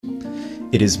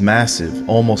It is massive,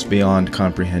 almost beyond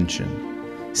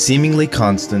comprehension, seemingly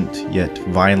constant yet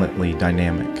violently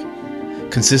dynamic.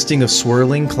 Consisting of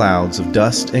swirling clouds of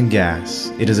dust and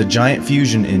gas, it is a giant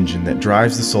fusion engine that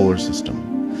drives the solar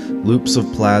system. Loops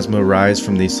of plasma rise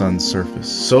from the sun's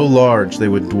surface, so large they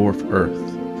would dwarf Earth.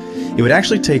 It would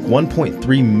actually take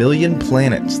 1.3 million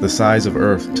planets the size of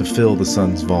Earth to fill the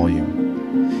sun's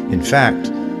volume. In fact,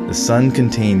 the sun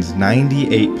contains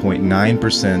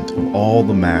 98.9% of all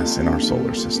the mass in our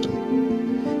solar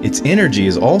system. Its energy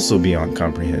is also beyond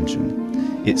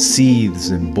comprehension. It seethes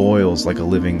and boils like a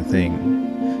living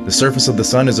thing. The surface of the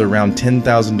sun is around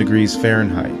 10,000 degrees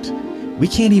Fahrenheit. We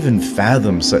can't even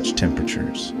fathom such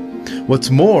temperatures. What's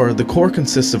more, the core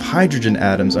consists of hydrogen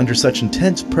atoms under such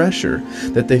intense pressure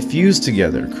that they fuse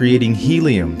together, creating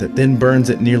helium that then burns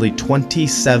at nearly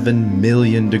 27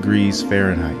 million degrees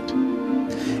Fahrenheit.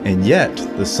 And yet,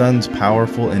 the sun's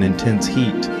powerful and intense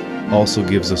heat also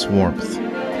gives us warmth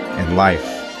and life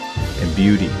and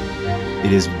beauty.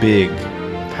 It is big,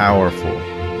 powerful,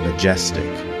 majestic,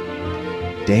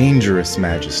 dangerous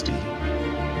majesty,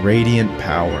 radiant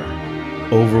power,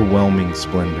 overwhelming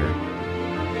splendor.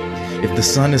 If the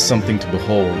sun is something to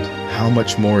behold, how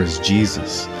much more is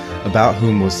Jesus, about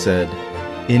whom was said,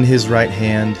 "In his right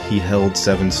hand he held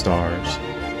 7 stars.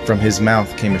 From his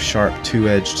mouth came a sharp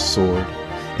 2-edged sword,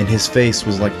 and his face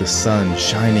was like the sun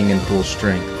shining in full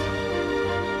strength."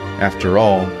 After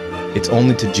all, it's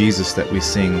only to Jesus that we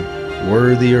sing,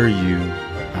 "Worthy are you,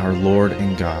 our Lord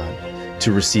and God,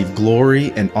 to receive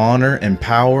glory and honor and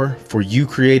power, for you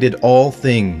created all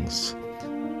things,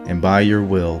 and by your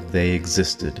will they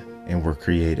existed and were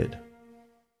created."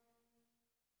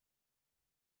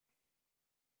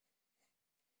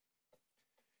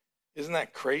 Isn't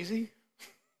that crazy?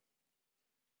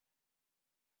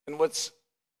 And when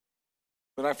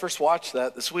I first watched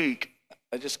that this week,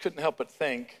 I just couldn't help but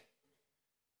think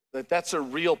that that's a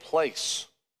real place.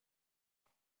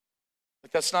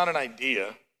 Like, that's not an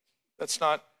idea. That's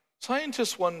not,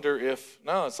 scientists wonder if,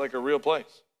 no, it's like a real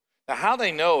place. Now, how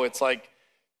they know it's like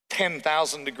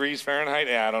 10,000 degrees Fahrenheit,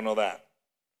 yeah, I don't know that.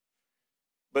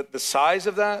 But the size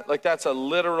of that, like, that's a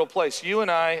literal place. You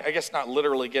and I guess not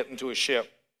literally get into a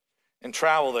ship and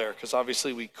travel there, because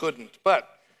obviously we couldn't. But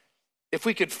if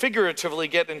we could figuratively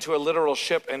get into a literal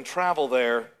ship and travel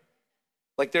there,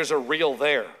 like, there's a real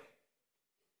there.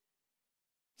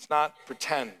 It's not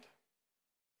pretend.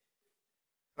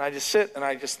 And I just sit and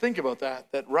I just think about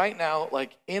that right now,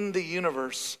 like, in the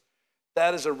universe,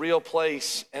 that is a real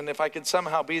place. And if I could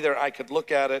somehow be there, I could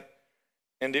look at it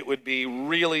and it would be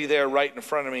really there right in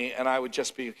front of me. And I would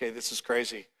just be, okay, this is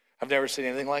crazy. I've never seen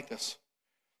anything like this.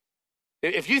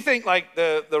 If you think like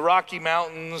the Rocky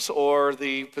Mountains or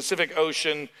the Pacific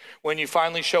Ocean, when you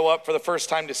finally show up for the first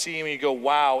time to see them, you go,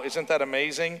 wow, isn't that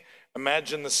amazing?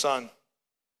 Imagine the sun.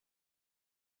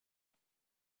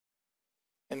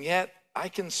 And yet, I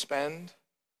can spend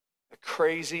a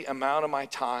crazy amount of my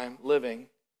time living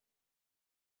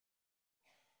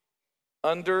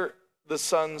under the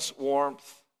sun's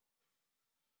warmth,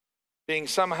 being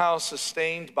somehow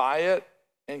sustained by it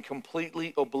and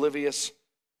completely oblivious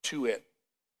to it.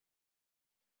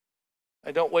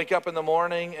 I don't wake up in the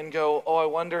morning and go, oh, I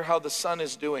wonder how the sun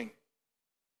is doing.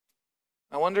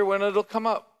 I wonder when it'll come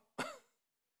up.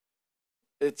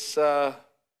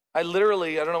 I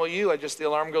literally, I don't know about you, the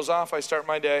alarm goes off, I start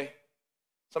my day.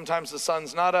 Sometimes the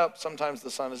sun's not up, sometimes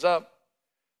the sun is up.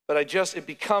 But it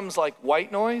becomes like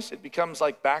white noise. It becomes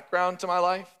like background to my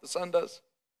life, the sun does.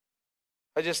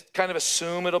 I just kind of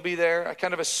assume it'll be there. I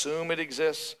kind of assume it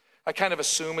exists. I kind of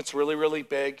assume it's really, really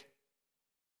big.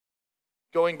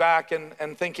 Going back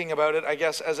and thinking about it, I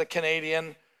guess as a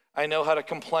Canadian, I know how to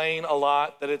complain a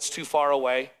lot that it's too far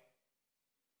away,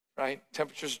 right?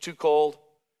 Temperatures are too cold.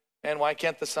 And why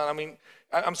can't the sun? I mean,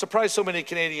 I'm surprised so many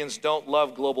Canadians don't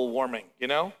love global warming, you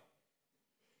know?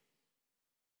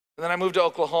 And then I moved to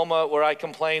Oklahoma, where I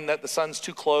complain that the sun's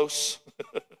too close.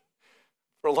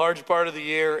 For a large part of the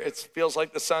year, it feels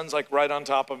like the sun's like right on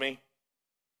top of me.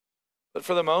 But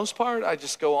for the most part, I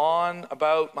just go on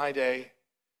about my day,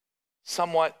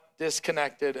 somewhat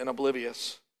disconnected and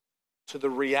oblivious to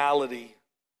the reality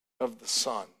of the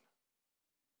sun.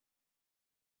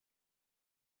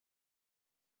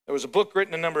 There was a book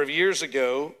written a number of years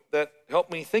ago that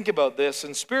helped me think about this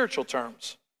in spiritual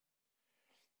terms.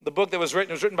 The book that was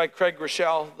written by Craig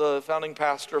Rochelle, the founding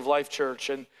pastor of Life Church,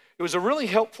 and it was a really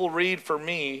helpful read for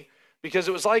me because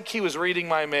it was like he was reading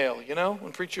my mail, you know,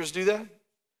 when preachers do that.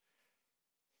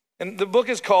 And the book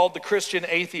is called The Christian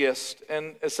Atheist,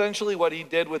 and essentially what he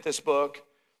did with this book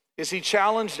is he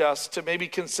challenged us to maybe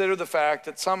consider the fact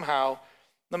that somehow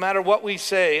No matter what we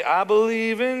say, I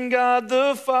believe in God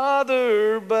the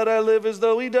Father, but I live as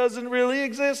though he doesn't really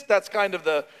exist. That's kind of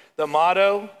the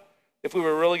motto. If we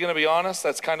were really going to be honest,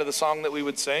 that's kind of the song that we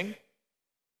would sing.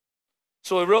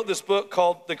 So I wrote this book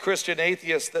called The Christian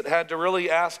Atheist that had to really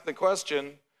ask the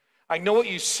question, I know what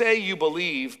you say you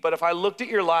believe, but if I looked at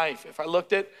your life, if I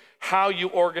looked at how you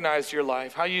organized your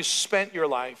life, how you spent your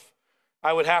life,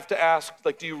 I would have to ask,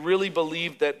 like, do you really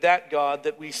believe that that God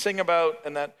that we sing about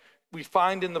and that we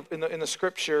find in the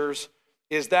scriptures,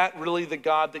 is that really the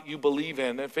God that you believe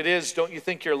in? If it is, don't you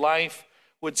think your life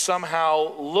would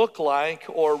somehow look like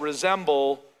or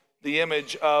resemble the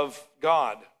image of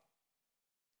God?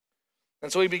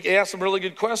 And so he asked some really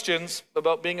good questions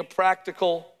about being a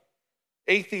practical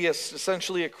atheist,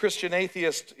 essentially a Christian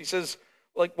atheist. He says,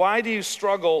 like, why do you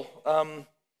struggle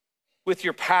with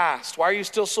your past? Why are you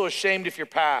still so ashamed of your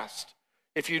past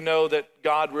if you know that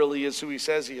God really is who he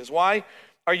says he is? Why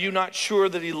are you not sure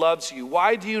that he loves you?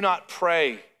 Why do you not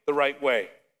pray the right way?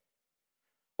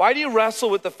 Why do you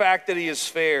wrestle with the fact that he is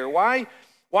fair? Why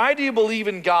do you believe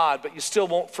in God, but you still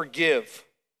won't forgive?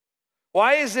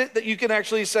 Why is it that you can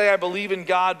actually say, I believe in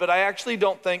God, but I actually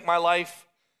don't think my life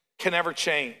can ever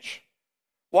change?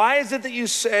 Why is it that you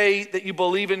say that you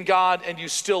believe in God and you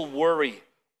still worry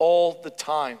all the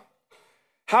time?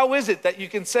 How is it that you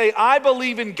can say, I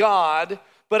believe in God,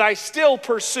 but I still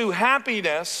pursue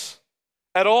happiness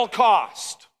at all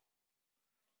cost?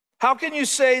 How can you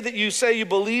say that you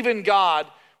believe in God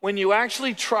when you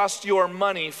actually trust your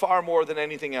money far more than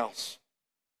anything else?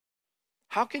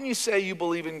 How can you say you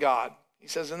believe in God? He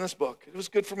says in this book, it was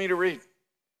good for me to read.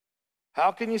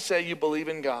 How can you say you believe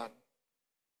in God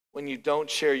when you don't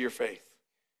share your faith?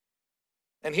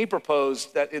 And he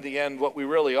proposed that in the end, what we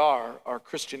really are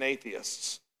Christian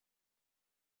atheists.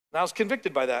 And I was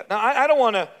convicted by that. Now,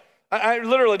 I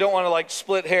literally don't want to like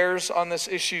split hairs on this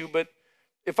issue, but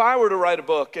if I were to write a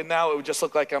book and now it would just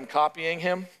look like I'm copying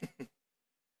him,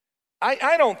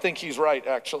 I don't think he's right,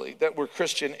 actually, that we're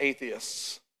Christian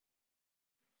atheists.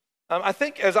 I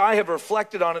think as I have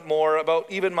reflected on it more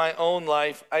about even my own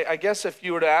life, I guess if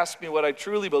you were to ask me what I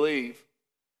truly believe,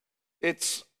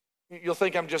 you'll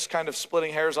think I'm just kind of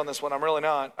splitting hairs on this one. I'm really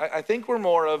not. I think we're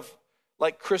more of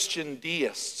like Christian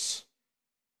deists.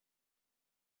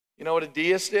 You know what a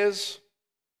deist is?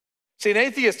 See, an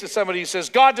atheist is somebody who says,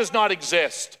 God does not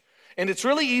exist. And it's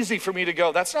really easy for me to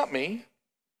go, that's not me.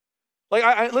 Like,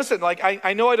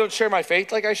 I know I don't share my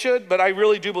faith like I should, but I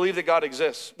really do believe that God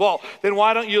exists. Well, then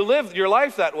why don't you live your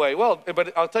life that way? Well,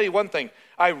 but I'll tell you one thing.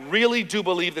 I really do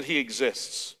believe that he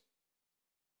exists.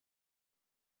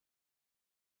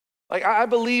 Like, I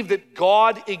believe that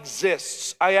God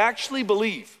exists. I actually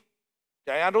believe.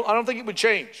 Okay, I don't think it would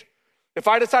change. If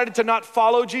I decided to not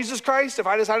follow Jesus Christ, if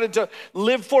I decided to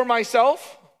live for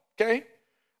myself, okay,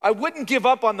 I wouldn't give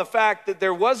up on the fact that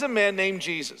there was a man named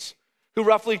Jesus who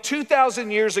roughly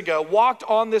 2,000 years ago walked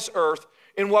on this earth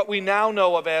in what we now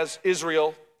know of as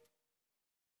Israel,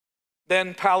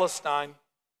 then Palestine,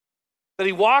 that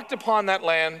he walked upon that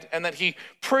land and that he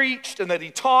preached and that he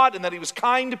taught and that he was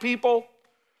kind to people,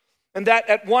 and that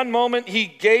at one moment he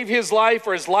gave his life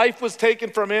or his life was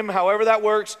taken from him, however that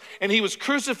works, and he was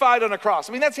crucified on a cross.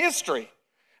 I mean, that's history.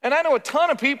 And I know a ton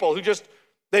of people who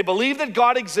they believe that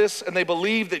God exists and they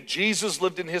believe that Jesus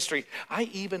lived in history. I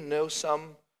even know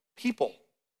some people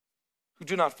who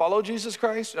do not follow Jesus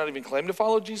Christ, do not even claim to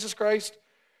follow Jesus Christ,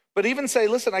 but even say,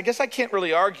 listen, I guess I can't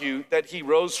really argue that he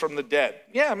rose from the dead.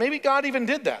 Yeah, maybe God even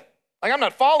did that. Like, I'm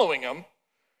not following him,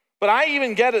 but I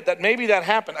even get it that maybe that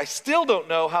happened. I still don't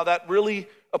know how that really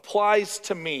applies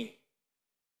to me.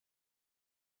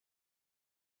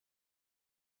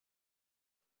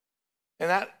 And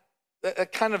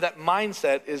that kind of that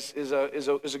mindset is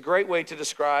a great way to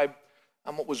describe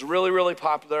what was really, really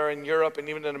popular in Europe and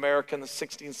even in America in the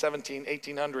 16, 17,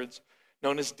 1800s,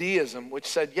 known as deism, which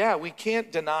said, yeah, we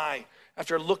can't deny,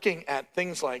 after looking at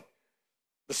things like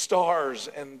the stars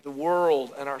and the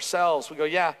world and ourselves, we go,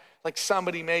 yeah, like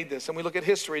somebody made this. And we look at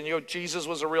history and you go, Jesus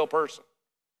was a real person.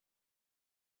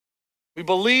 We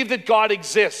believe that God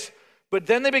exists. But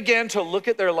then they began to look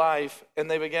at their life and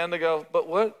they began to go, but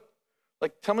what?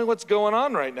 Like, tell me what's going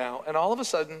on right now. And all of a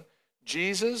sudden,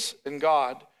 Jesus and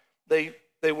God, they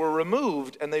were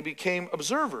removed and they became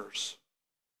observers.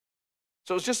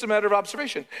 So it's just a matter of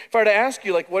observation. If I were to ask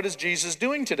you, like, what is Jesus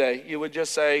doing today? You would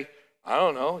just say, I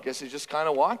don't know. I guess he's just kind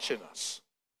of watching us.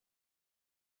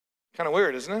 Kind of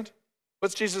weird, isn't it?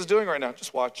 What's Jesus doing right now?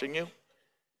 Just watching you.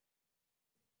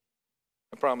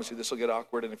 I promise you this will get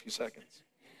awkward in a few seconds.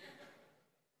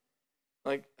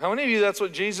 Like, how many of you, that's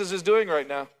what Jesus is doing right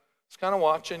now? He's kind of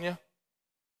watching you.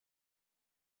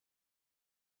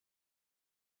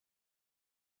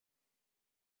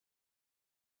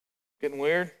 Getting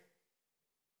weird?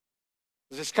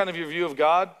 Is this kind of your view of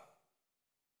God?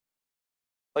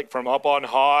 Like from up on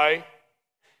high?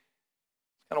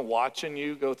 Kind of watching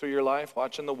you go through your life,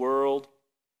 watching the world.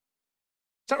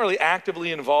 He's not really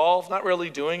actively involved, not really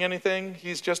doing anything.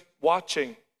 He's just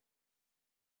watching.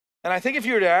 And I think if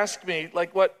you were to ask me,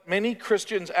 like what many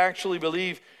Christians actually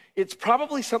believe, it's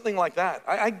probably something like that.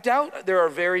 I doubt there are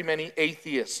very many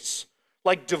atheists,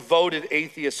 like devoted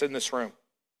atheists in this room.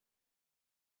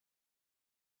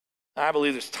 I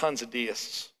believe there's tons of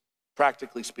deists,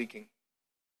 practically speaking.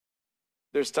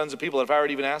 There's tons of people that if I were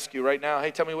to even ask you right now,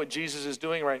 hey, tell me what Jesus is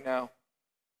doing right now,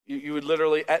 you would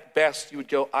literally, at best, you would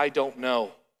go, I don't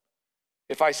know.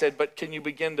 If I said, but can you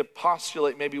begin to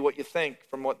postulate maybe what you think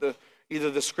from what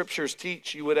either the scriptures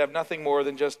teach, you would have nothing more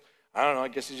than just, I don't know, I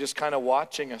guess he's just kind of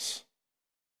watching us.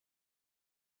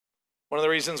 One of the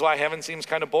reasons why heaven seems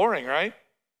kind of boring, right?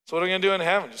 So what are we going to do in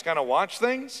heaven? Just kind of watch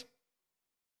things?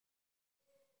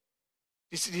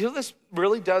 You see how this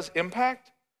really does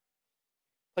impact?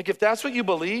 Like if that's what you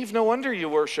believe, no wonder you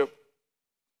worship.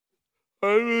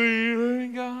 I believe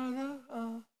in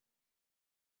God.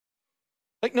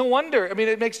 Like no wonder. I mean,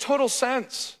 it makes total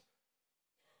sense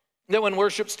that when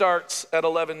worship starts at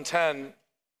 11:10,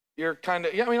 you're kind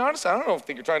of, honestly, I don't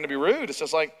think you're trying to be rude. It's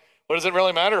just like, what does it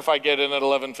really matter if I get in at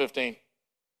 11:15?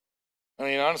 I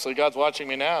mean, honestly, God's watching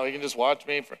me now. He can just watch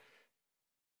me.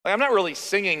 I'm not really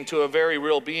singing to a very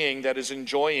real being that is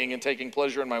enjoying and taking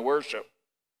pleasure in my worship.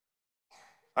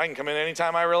 I can come in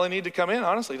anytime I really need to come in,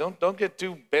 honestly. Don't get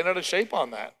too bent out of shape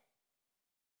on that.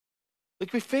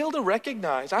 Like we fail to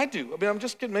recognize, I do. I'm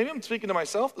just kidding. Maybe I'm speaking to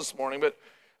myself this morning, but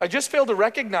I just fail to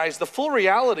recognize the full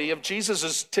reality of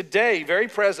Jesus' today, very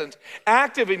present,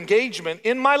 active engagement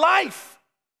in my life.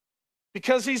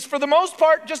 Because he's, for the most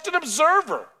part, just an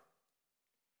observer.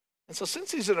 And so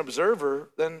since he's an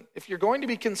observer, then if you're going to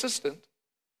be consistent,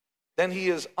 then he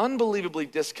is unbelievably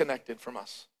disconnected from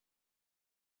us.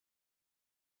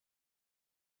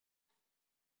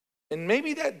 And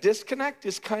maybe that disconnect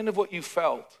is kind of what you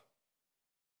felt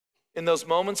in those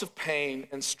moments of pain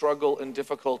and struggle and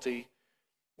difficulty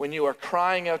when you are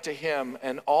crying out to him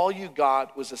and all you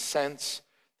got was a sense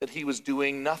that he was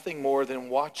doing nothing more than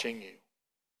watching you.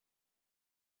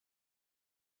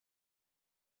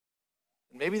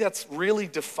 Maybe that's really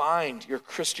defined your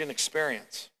Christian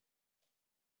experience.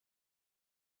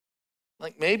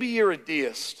 Like maybe you're a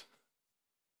deist,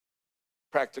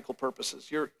 practical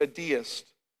purposes. You're a deist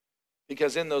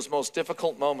because in those most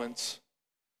difficult moments,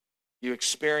 you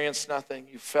experienced nothing,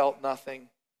 you felt nothing,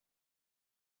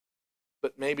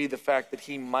 but maybe the fact that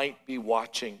he might be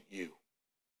watching you.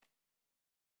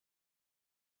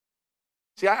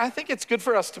 See, I think it's good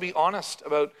for us to be honest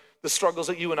about the struggles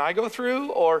that you and I go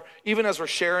through, or even as we're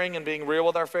sharing and being real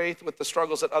with our faith, with the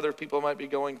struggles that other people might be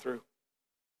going through,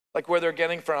 like where they're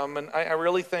getting from. And I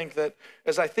really think that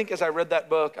as I read that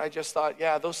book, I just thought,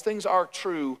 yeah, those things are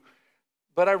true,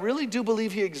 but I really do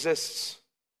believe he exists.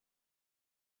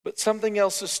 But something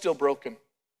else is still broken.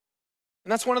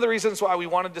 And that's one of the reasons why we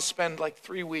wanted to spend like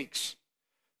 3 weeks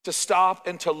to stop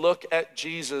and to look at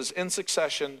Jesus in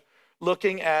succession,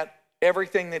 looking at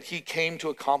everything that he came to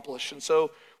accomplish. And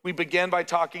so we began by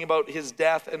talking about his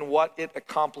death and what it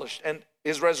accomplished, and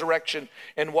his resurrection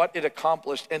and what it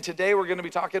accomplished. And today we're going to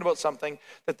be talking about something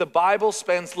that the Bible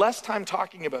spends less time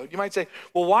talking about. You might say,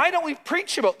 well, why don't we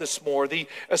preach about this more? The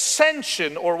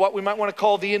ascension, or what we might want to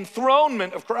call the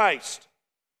enthronement of Christ.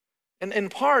 And in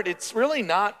part, it's really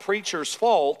not preachers'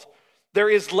 fault. There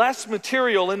is less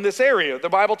material in this area. The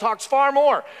Bible talks far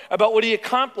more about what he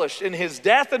accomplished in his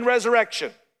death and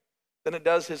resurrection than it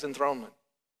does his enthronement.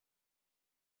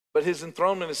 But his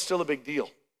enthronement is still a big deal.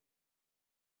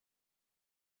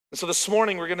 And so this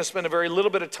morning, we're going to spend a very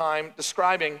little bit of time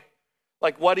describing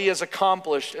like what he has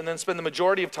accomplished, and then spend the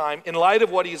majority of time in light of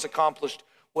what he has accomplished.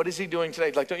 What is he doing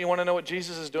today? Like, don't you want to know what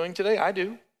Jesus is doing today? I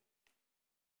do.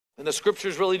 And the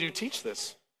scriptures really do teach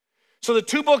this. So the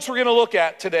two books we're going to look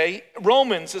at today,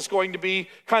 Romans is going to be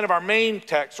kind of our main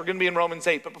text. We're going to be in Romans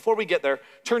 8. But before we get there,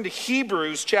 turn to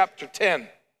Hebrews chapter 10.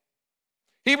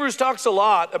 Hebrews talks a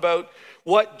lot about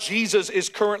what Jesus is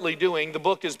currently doing. The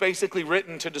book is basically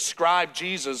written to describe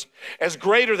Jesus as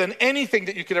greater than anything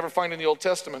that you could ever find in the Old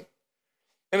Testament.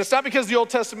 And it's not because the Old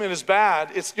Testament is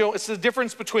bad. It's the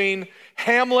difference between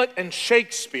Hamlet and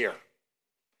Shakespeare.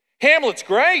 Hamlet's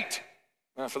great.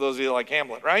 For those of you that like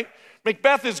Hamlet, right?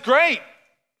 Macbeth is great.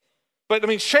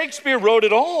 But Shakespeare wrote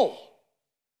it all.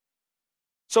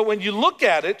 So when you look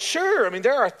at it, sure,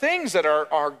 there are things that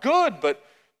are good,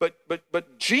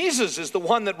 but Jesus is the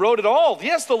one that wrote it all.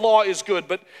 Yes, the law is good,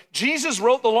 but Jesus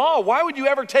wrote the law. Why would you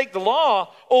ever take the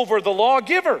law over the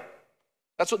lawgiver?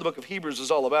 That's what the book of Hebrews is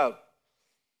all about.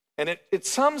 And it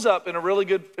sums up in a really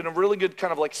good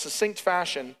kind of like succinct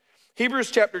fashion. Hebrews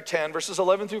chapter 10, verses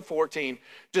 11 through 14,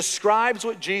 describes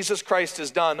what Jesus Christ has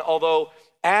done, although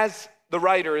as the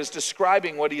writer is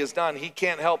describing what he has done, he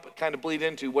can't help but kind of bleed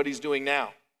into what he's doing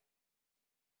now.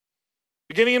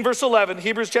 Beginning in verse 11,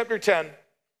 Hebrews chapter 10,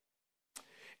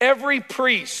 every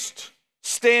priest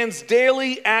stands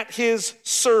daily at his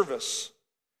service,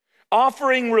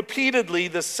 offering repeatedly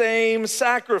the same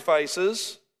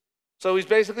sacrifices. So he's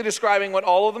basically describing what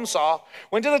all of them saw.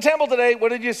 Went to the temple today, what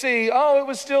did you see? Oh, it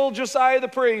was still Josiah the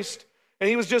priest, and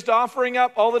he was just offering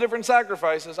up all the different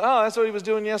sacrifices. Oh, that's what he was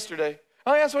doing yesterday.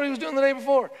 Oh, that's what he was doing the day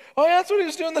before. Oh, that's what he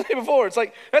was doing the day before. It's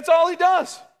like, that's all he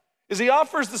does, is he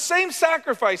offers the same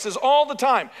sacrifices all the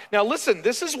time. Now listen,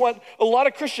 this is what a lot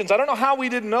of Christians, I don't know how we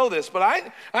didn't know this, but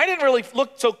I didn't really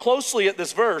look so closely at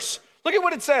this verse. Look at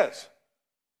what it says.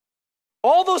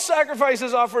 All those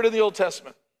sacrifices offered in the Old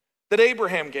Testament, that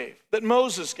Abraham gave, that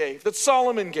Moses gave, that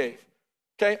Solomon gave,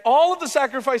 okay? All of the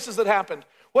sacrifices that happened,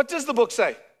 what does the book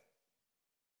say?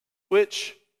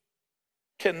 Which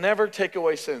can never take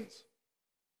away sins.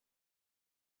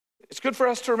 It's good for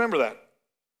us to remember that.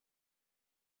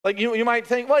 Like you might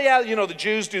think, well, yeah, the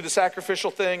Jews do the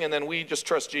sacrificial thing and then we just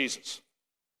trust Jesus.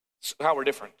 That's how we're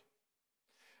different.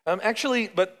 Actually,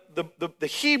 but the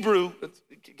Hebrew,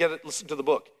 listen to the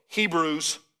book,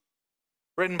 Hebrews,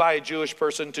 written by a Jewish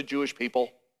person to Jewish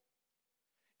people,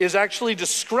 is actually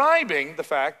describing the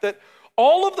fact that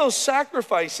all of those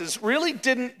sacrifices really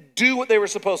didn't do what they were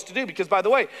supposed to do. Because, by the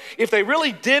way, if they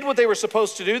really did what they were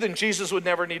supposed to do, then Jesus would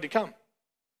never need to come.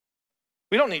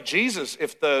 We don't need Jesus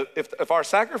if our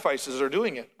sacrifices are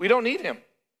doing it. We don't need him.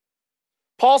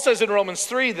 Paul says in Romans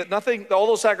 3 that all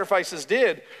those sacrifices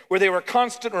did were they were a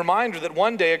constant reminder that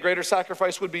one day a greater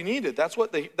sacrifice would be needed. That's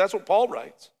what Paul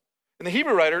writes. And the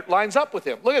Hebrew writer lines up with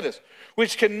him. Look at this.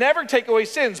 Which can never take away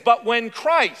sins, but when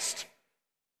Christ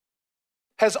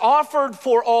has offered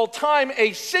for all time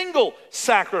a single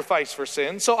sacrifice for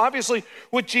sin. So obviously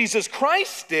what Jesus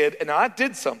Christ did, and that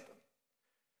did something.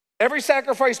 Every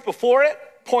sacrifice before it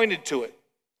pointed to it.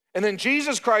 And then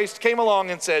Jesus Christ came along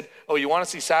and said, oh, you want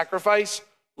to see sacrifice?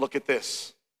 Look at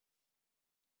this.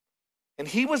 And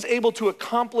he was able to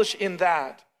accomplish in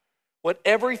that what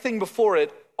everything before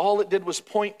it, all it did was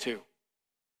point to.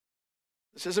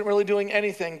 This isn't really doing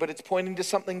anything, but it's pointing to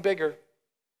something bigger.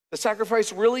 The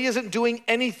sacrifice really isn't doing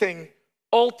anything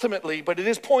ultimately, but it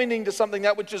is pointing to something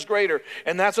that which is greater.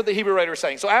 And that's what the Hebrew writer is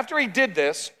saying. So after he did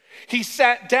this, he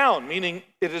sat down, meaning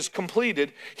it is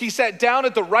completed. He sat down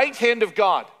at the right hand of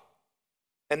God.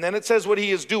 And then it says what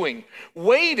he is doing,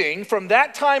 waiting from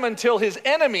that time until his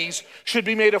enemies should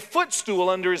be made a footstool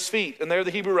under his feet. And there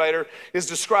the Hebrew writer is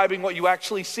describing what you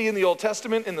actually see in the Old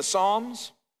Testament, in the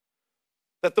Psalms,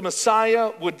 that the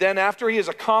Messiah would then, after he has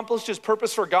accomplished his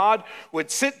purpose for God,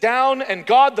 would sit down and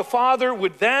God the Father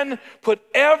would then put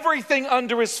everything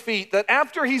under his feet. That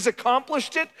after he's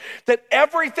accomplished it, that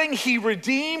everything he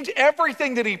redeemed,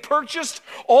 everything that he purchased,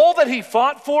 all that he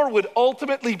fought for would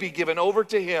ultimately be given over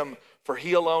to him, for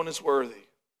he alone is worthy.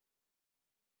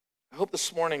 I hope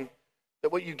this morning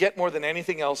that what you get more than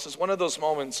anything else is one of those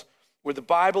moments where the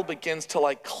Bible begins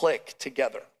to click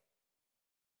together.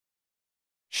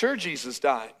 Sure, Jesus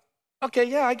died. Okay,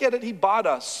 yeah, I get it. He bought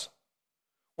us.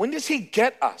 When does he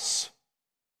get us?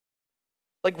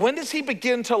 When does he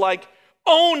begin to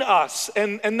own us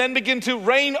and then begin to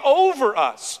reign over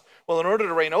us? Well, in order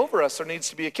to reign over us, there needs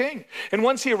to be a king. And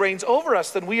once he reigns over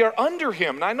us, then we are under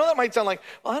him. And I know that might sound like,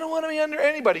 well, I don't want to be under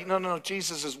anybody. No,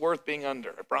 Jesus is worth being under,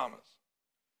 I promise.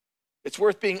 It's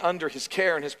worth being under his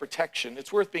care and his protection.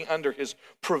 It's worth being under his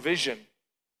provision.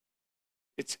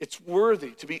 It's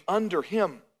worthy to be under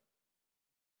him.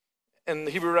 And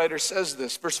the Hebrew writer says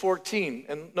this, verse 14,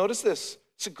 and notice this.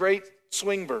 It's a great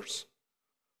swing verse.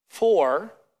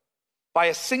 For by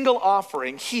a single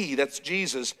offering, he, that's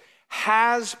Jesus,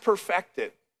 has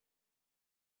perfected.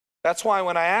 That's why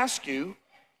when I ask you,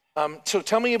 so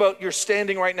tell me about your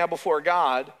standing right now before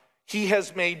God, he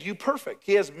has made you perfect.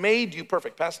 He has made you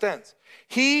perfect, past tense.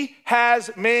 He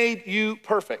has made you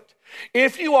perfect.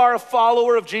 If you are a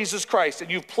follower of Jesus Christ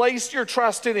and you've placed your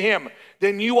trust in him,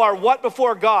 then you are what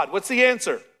before God? What's the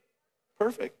answer?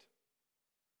 Perfect.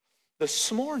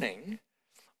 This morning,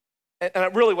 and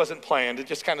it really wasn't planned, it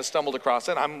just kind of stumbled across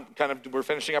it. We're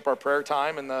finishing up our prayer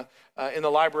time in the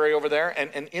library over there,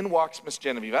 and in walks Miss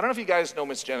Genevieve. I don't know if you guys know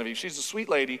Miss Genevieve. She's a sweet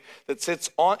lady that sits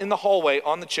in the hallway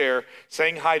on the chair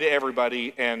saying hi to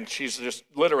everybody, and she's just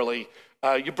literally,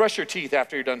 you brush your teeth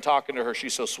after you're done talking to her.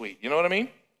 She's so sweet. You know what I mean?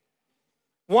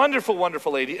 Wonderful,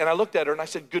 wonderful lady. And I looked at her and I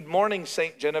said, good morning,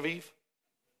 Saint Genevieve.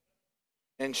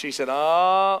 And she said,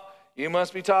 oh, you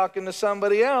must be talking to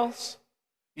somebody else.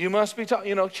 You must be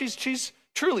talking, she's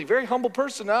truly a very humble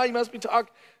person. Now you must be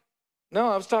talking. No,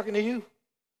 I was talking to you.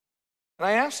 And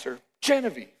I asked her,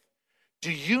 Genevieve,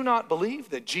 do you not believe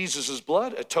that Jesus'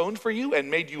 blood atoned for you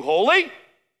and made you holy?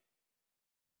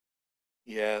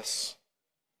 Yes.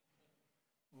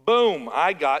 Boom,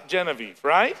 I got Genevieve,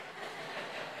 right?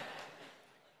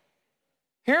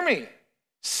 Hear me.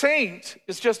 Saint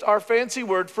is just our fancy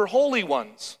word for holy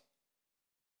ones.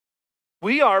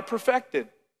 We are perfected.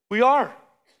 We are.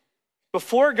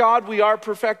 Before God, we are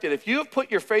perfected. If you have put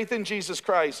your faith in Jesus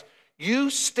Christ, you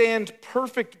stand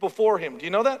perfect before him. Do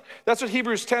you know that? That's what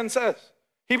Hebrews 10 says.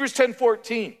 Hebrews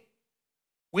 10:14.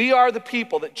 We are the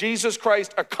people that Jesus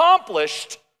Christ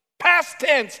accomplished, past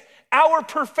tense, our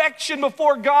perfection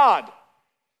before God.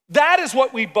 That is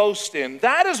what we boast in.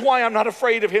 That is why I'm not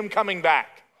afraid of him coming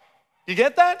back. You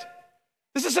get that?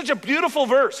 This is such a beautiful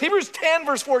verse. Hebrews 10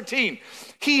 verse 14.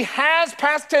 He has,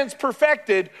 past tense,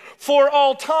 perfected for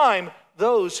all time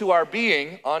those who are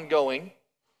being ongoing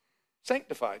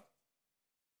sanctified.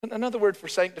 Another word for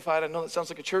sanctified, I know that sounds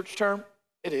like a church term.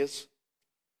 It is.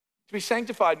 To be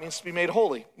sanctified means to be made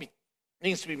holy. It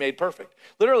means to be made perfect.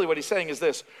 Literally what he's saying is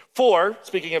this. For,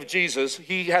 speaking of Jesus,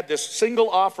 he had this single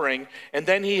offering, and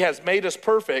then he has made us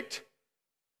perfect,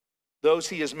 those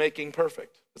he is making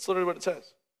perfect. That's literally what it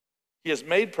says. He has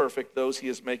made perfect those he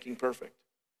is making perfect.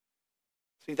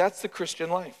 See, that's the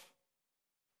Christian life.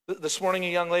 This morning,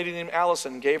 a young lady named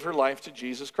Allison gave her life to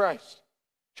Jesus Christ.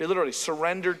 She literally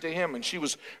surrendered to him, and she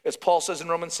was, as Paul says in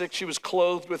Romans 6, she was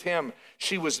clothed with him.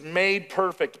 She was made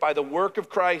perfect by the work of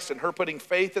Christ and her putting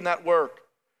faith in that work.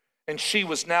 And she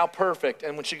was now perfect.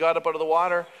 And when she got up out of the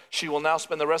water, she will now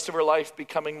spend the rest of her life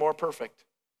becoming more perfect.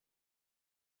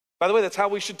 By the way, that's how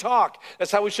we should talk.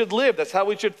 That's how we should live. That's how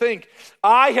we should think.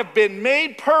 I have been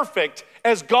made perfect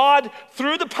as God,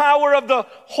 through the power of the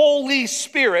Holy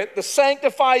Spirit, the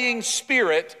sanctifying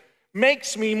Spirit,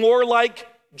 makes me more like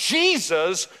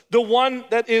Jesus, the one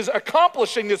that is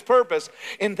accomplishing this purpose.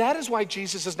 And that is why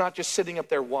Jesus is not just sitting up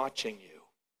there watching you.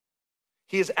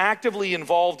 He is actively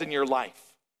involved in your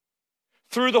life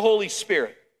through the Holy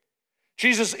Spirit.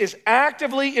 Jesus is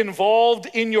actively involved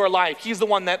in your life. He's the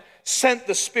one that sent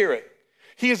the Spirit.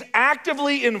 He is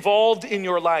actively involved in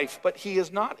your life, but he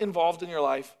is not involved in your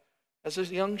life as a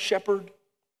young shepherd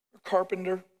or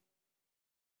carpenter.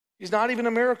 He's not even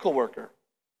a miracle worker.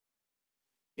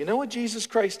 You know what Jesus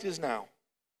Christ is now?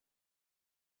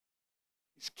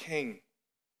 He's king.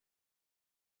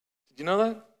 Did you know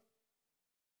that?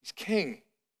 He's king.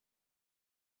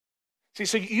 See,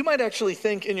 so you might actually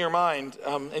think in your mind,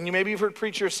 and you maybe you've heard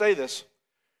preachers say this,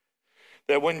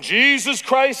 that when Jesus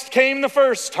Christ came the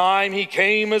first time, he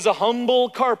came as a humble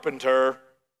carpenter.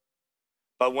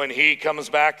 But when he comes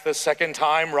back the second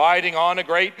time riding on a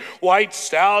great white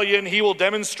stallion, he will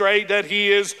demonstrate that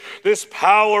he is this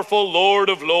powerful Lord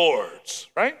of Lords,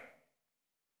 right?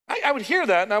 I would hear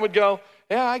that and I would go,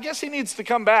 yeah, I guess he needs to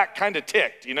come back kind of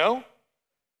ticked,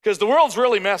 because the world's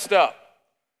really messed up.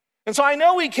 And so I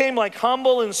know he came like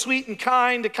humble and sweet and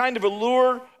kind to kind of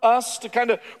allure us, to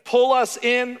kind of pull us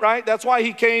in, right? That's why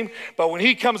he came. But when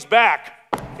he comes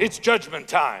back, it's judgment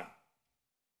time.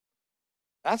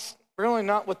 That's really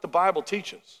not what the Bible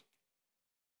teaches.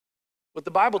 What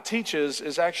the Bible teaches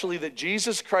is actually that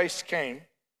Jesus Christ came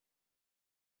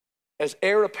as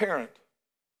heir apparent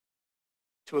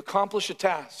to accomplish a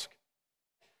task.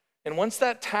 And once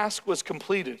that task was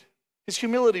completed, his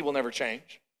humility will never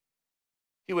change.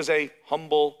 He was a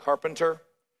humble carpenter.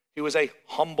 He was a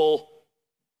humble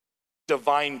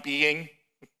divine being.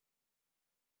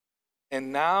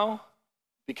 And now,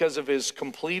 because of his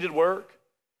completed work,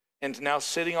 and now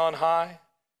sitting on high,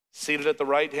 seated at the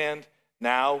right hand,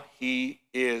 now he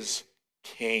is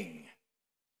king.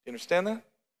 You understand that?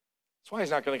 That's why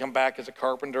he's not going to come back as a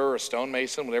carpenter or a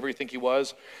stonemason, whatever you think he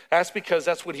was. That's because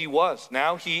that's what he was.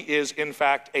 Now he is, in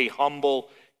fact, a humble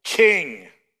king.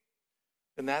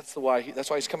 And that's why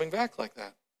he's coming back like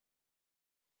that.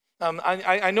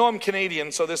 I know I'm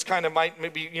Canadian, so this kind of might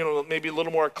maybe a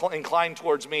little more inclined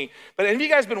towards me. But have you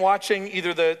guys been watching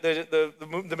either the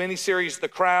miniseries The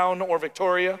Crown or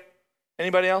Victoria?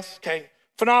 Anybody else? Okay.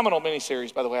 Phenomenal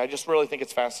miniseries, by the way. I just really think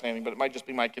it's fascinating, but it might just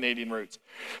be my Canadian roots.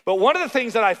 But one of the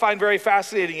things that I find very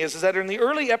fascinating is that in the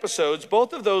early episodes,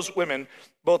 both of those women,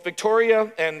 both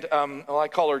Victoria and, I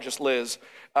call her just Liz,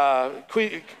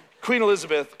 Queen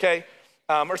Elizabeth, okay,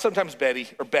 or sometimes Betty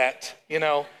or Bet,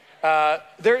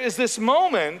 there is this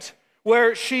moment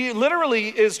where she literally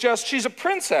is she's a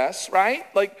princess, right?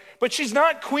 But she's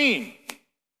not queen.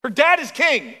 Her dad is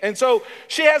king. And so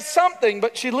she has something,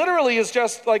 but she literally is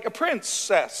just like a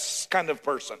princess kind of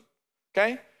person,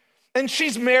 okay? And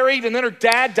she's married, and then her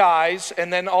dad dies,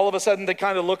 and then all of a sudden they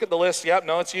kind of look at the list. Yep,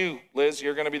 no, it's you, Liz.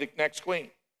 You're going to be the next queen.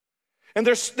 And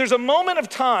there's a moment of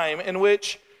time in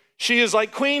which she is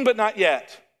like queen, but not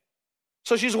yet.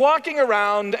 So she's walking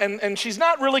around, and she's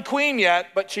not really queen yet,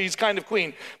 but she's kind of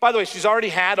queen. By the way, she's already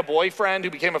had a boyfriend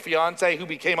who became a fiance, who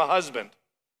became a husband.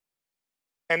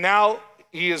 And now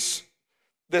he is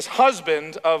this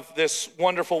husband of this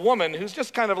wonderful woman who's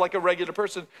just kind of like a regular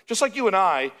person, just like you and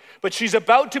I, but she's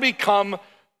about to become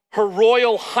Her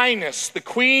Royal Highness, the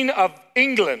Queen of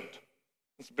England.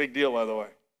 It's a big deal, by the way.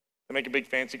 They make a big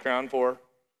fancy crown for her.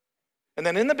 And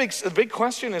then the big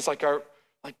question is like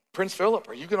Prince Philip,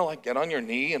 are you gonna like get on your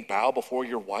knee and bow before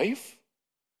your wife?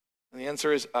 And the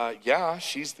answer is, yeah,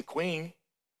 she's the queen.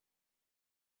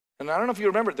 And I don't know if you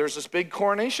remember, there's this big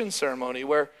coronation ceremony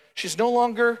where she's no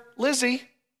longer Lizzie,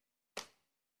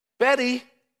 Betty,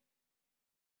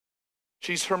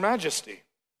 she's Her Majesty.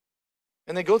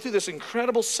 And they go through this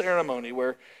incredible ceremony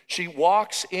where she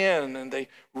walks in and they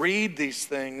read these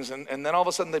things, and then all of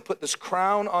a sudden they put this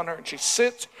crown on her and she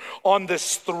sits on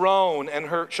this throne, and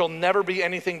she'll never be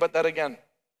anything but that again.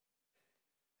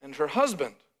 And her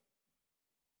husband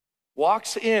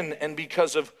walks in, and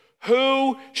because of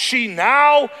who she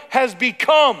now has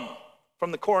become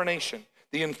from the coronation,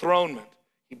 the enthronement,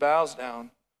 he bows down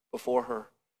before her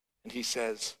and he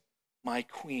says, "My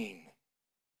queen."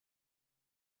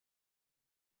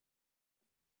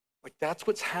 Like that's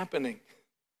what's happening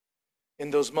in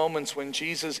those moments when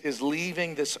Jesus is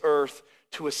leaving this earth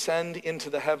to ascend into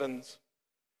the heavens.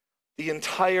 The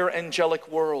entire angelic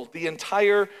world, the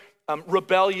entire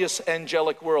rebellious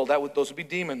angelic world, those would be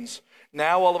demons,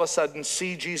 now all of a sudden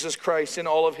see Jesus Christ in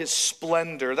all of his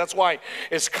splendor. That's why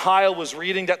as Kyle was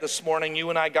reading that this morning, you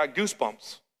and I got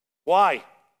goosebumps. Why?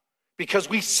 Because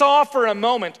we saw for a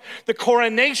moment the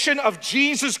coronation of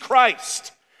Jesus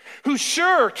Christ, who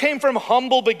sure came from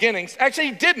humble beginnings. Actually,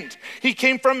 he didn't. He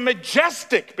came from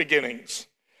majestic beginnings.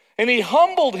 And he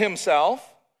humbled himself.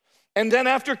 And then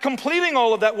after completing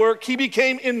all of that work, he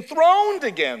became enthroned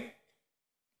again.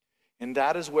 And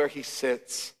that is where he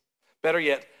sits. Better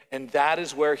yet, and that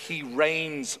is where he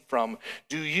reigns from.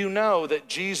 Do you know that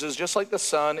Jesus, just like the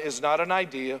Son, is not an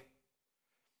idea?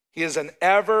 He is an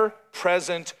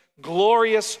ever-present,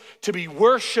 glorious, to be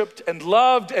worshiped and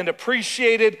loved and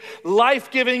appreciated,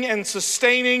 life-giving and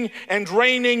sustaining and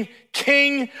reigning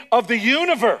King of the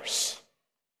universe.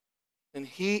 And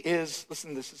he is,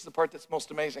 listen, this is the part that's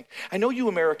most amazing. I know you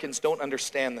Americans don't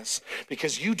understand this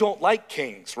because you don't like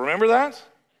kings. Remember that?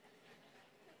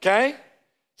 Okay?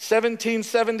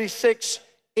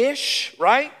 1776-ish,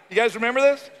 right? You guys remember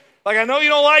this? Like, I know you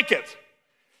don't like it.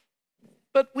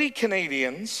 But we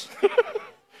Canadians,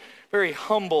 very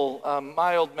humble,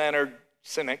 mild-mannered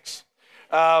cynics,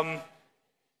 there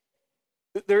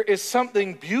is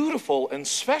something beautiful and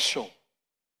special.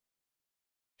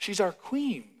 She's our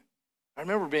queen. I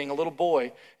remember being a little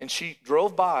boy, and she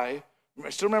drove by. I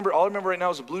still remember, all I remember right now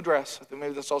is a blue dress. I think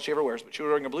maybe that's all she ever wears, but she was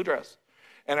wearing a blue dress.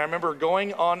 And I remember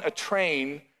going on a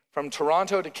train from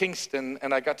Toronto to Kingston,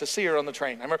 and I got to see her on the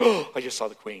train. I remember, I just saw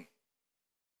the queen.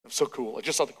 It was so cool. I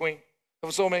just saw the queen. It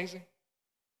was so amazing.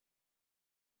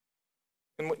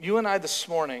 And what you and I this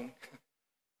morning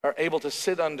are able to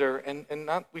sit under and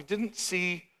not, we didn't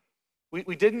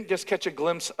just catch a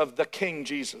glimpse of the King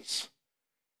Jesus,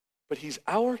 but he's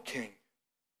our King.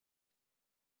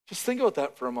 Just think about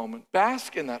that for a moment.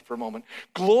 Bask in that for a moment.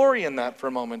 Glory in that for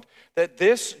a moment. That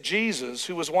this Jesus,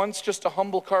 who was once just a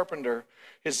humble carpenter,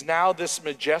 is now this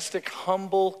majestic,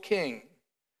 humble King.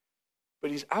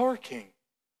 But he's our King.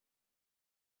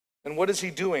 And what is he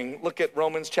doing? Look at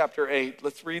Romans chapter 8.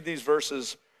 Let's read these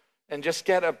verses and just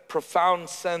get a profound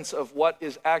sense of what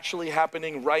is actually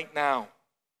happening right now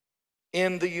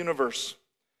in the universe.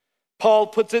 Paul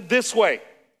puts it this way.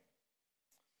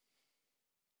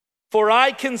 For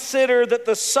I consider that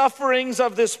the sufferings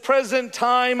of this present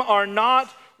time are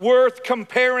not worth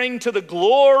comparing to the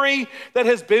glory that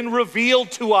has been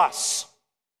revealed to us.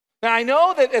 Now, I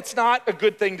know that it's not a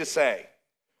good thing to say.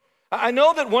 I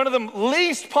know that one of the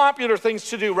least popular things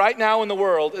to do right now in the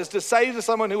world is to say to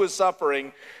someone who is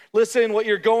suffering, listen, what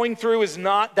you're going through is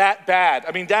not that bad.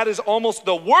 I mean, that is almost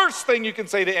the worst thing you can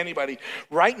say to anybody.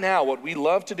 Right now, what we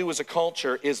love to do as a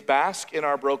culture is bask in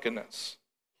our brokenness.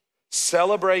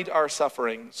 Celebrate our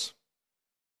sufferings.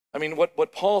 I mean,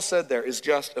 what Paul said there is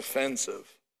just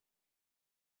offensive.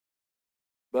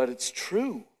 But it's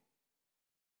true.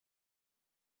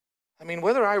 I mean,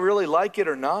 whether I really like it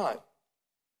or not,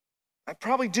 I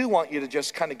probably do want you to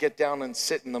just kind of get down and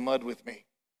sit in the mud with me.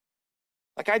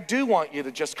 Like, I do want you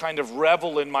to just kind of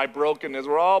revel in my brokenness.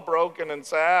 We're all broken and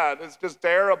sad. It's just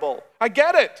terrible. I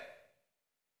get it.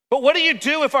 But what do you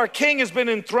do if our king has been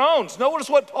enthroned? Notice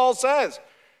what Paul says.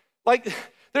 Like,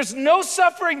 there's no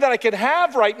suffering that I can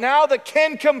have right now that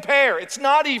can compare. It's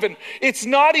not even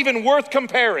worth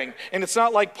comparing. And it's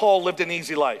not like Paul lived an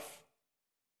easy life.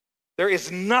 There is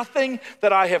nothing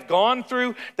that I have gone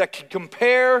through that can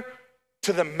compare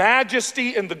to the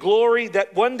majesty and the glory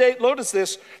that one day, notice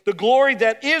this, the glory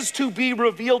that is to be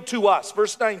revealed to us.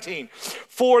 Verse 19,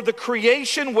 for the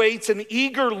creation waits in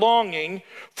eager longing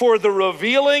for the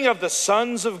revealing of the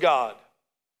sons of God.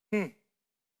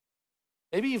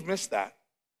 Maybe you've missed that.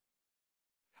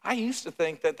 I used to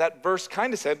think that verse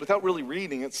kind of said, without really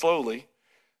reading it slowly,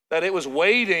 that it was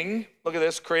waiting, look at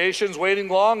this, creation's waiting,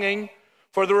 longing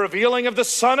for the revealing of the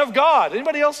Son of God.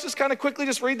 Anybody else just kind of quickly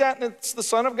just read that and it's the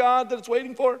Son of God that it's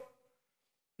waiting for?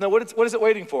 No, what is it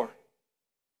waiting for?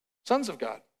 Sons of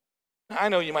God. I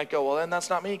know you might go, well, then that's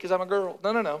not me because I'm a girl.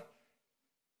 No.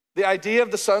 The idea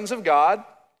of the sons of God,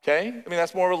 okay, I mean,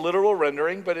 that's more of a literal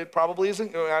rendering, but it probably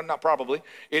isn't, not probably,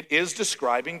 it is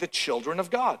describing the children of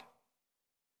God.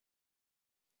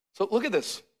 So look at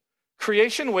this.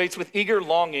 Creation waits with eager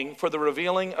longing for the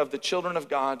revealing of the children of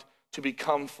God to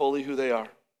become fully who they are.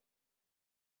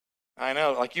 I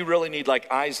know, like you really need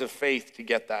like eyes of faith to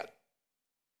get that.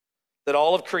 That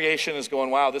all of creation is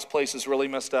going, wow, this place is really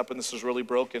messed up and this is really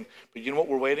broken. But you know what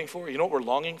we're waiting for? You know what we're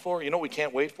longing for? You know what we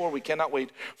can't wait for? We cannot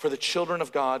wait for the children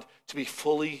of God to be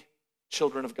fully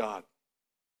children of God.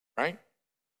 Right?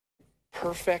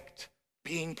 Perfect,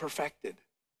 being perfected.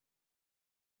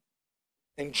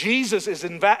 And Jesus is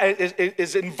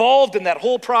involved in that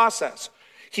whole process.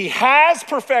 He has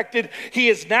perfected, he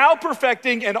is now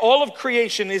perfecting, and all of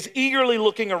creation is eagerly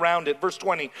looking around it. Verse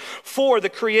 20, for the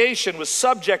creation was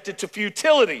subjected to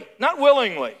futility, not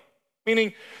willingly.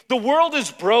 Meaning, the world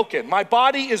is broken, my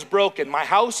body is broken, my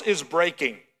house is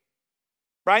breaking,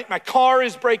 right? My car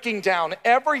is breaking down.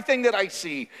 Everything that I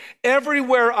see,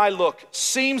 everywhere I look,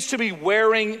 seems to be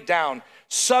wearing down.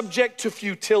 Subject to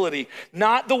futility,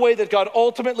 not the way that God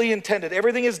ultimately intended.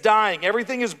 Everything is dying,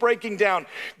 everything is breaking down.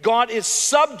 God is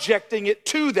subjecting it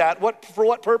to that. For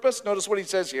what purpose? Notice what he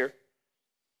says here.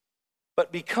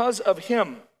 But because of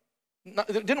him,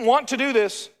 didn't want to do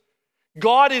this.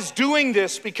 God is doing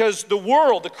this because the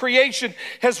world, the creation,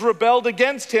 has rebelled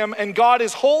against him, and God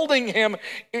is holding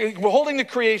the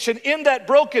creation in that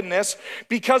brokenness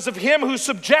because of him who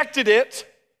subjected it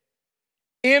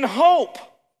in hope.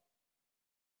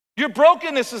 Your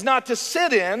brokenness is not to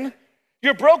sit in.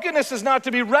 Your brokenness is not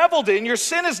to be reveled in. Your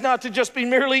sin is not to just be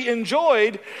merely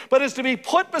enjoyed, but is to be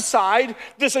put beside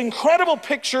this incredible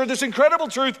picture, this incredible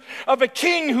truth of a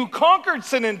king who conquered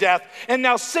sin and death and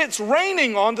now sits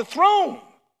reigning on the throne.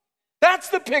 That's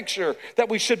the picture that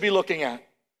we should be looking at.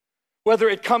 Whether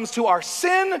it comes to our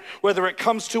sin, whether it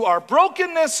comes to our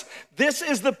brokenness, this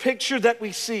is the picture that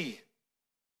we see.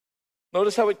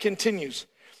 Notice how it continues.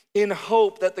 In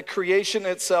hope that the creation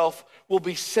itself will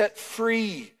be set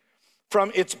free from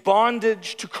its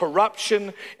bondage to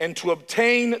corruption and to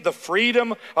obtain the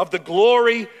freedom of the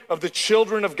glory of the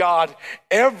children of God.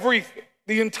 Everything,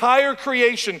 the entire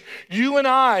creation, you and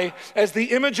I, as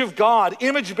the image of God,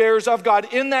 image bearers of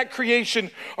God in that creation,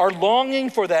 are longing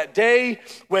for that day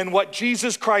when what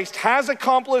Jesus Christ has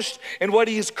accomplished and what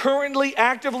he is currently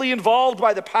actively involved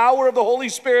by the power of the Holy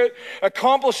Spirit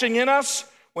accomplishing in us.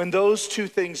 When those two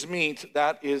things meet,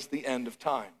 that is the end of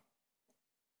time.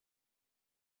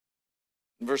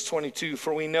 Verse 22,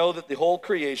 for we know that the whole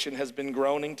creation has been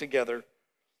groaning together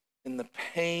in the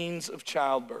pains of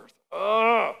childbirth.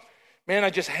 Oh, man, I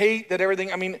just hate that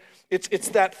everything, I mean, it's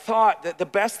that thought that the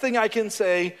best thing I can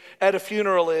say at a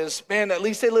funeral is, man, at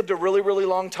least they lived a really, really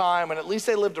long time, and at least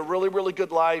they lived a really, really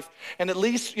good life, and at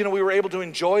least, we were able to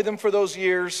enjoy them for those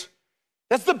years.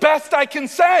 That's the best I can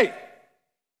say.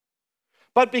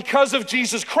 But because of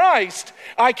Jesus Christ,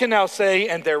 I can now say,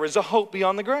 and there is a hope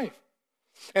beyond the grave.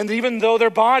 And even though their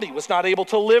body was not able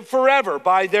to live forever,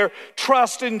 by their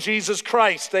trust in Jesus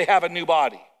Christ, they have a new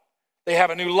body. They have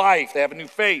a new life. They have a new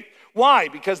faith. Why?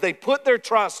 Because they put their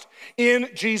trust in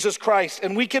Jesus Christ.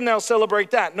 And we can now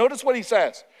celebrate that. Notice what he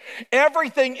says.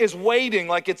 Everything is waiting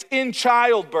like it's in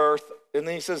childbirth. And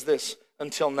then he says this,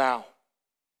 until now.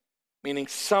 Meaning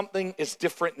something is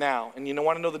different now. And you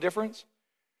want to know the difference?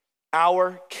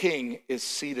 Our king is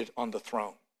seated on the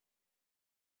throne.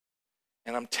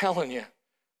 And I'm telling you,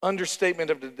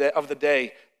 understatement of the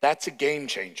day, that's a game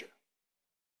changer.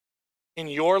 In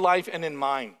your life and in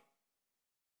mine,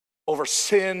 over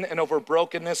sin and over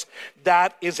brokenness,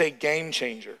 that is a game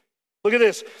changer. Look at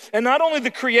this. And not only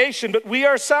the creation, but we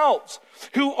ourselves,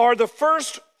 who are the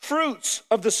first fruits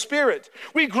of the Spirit,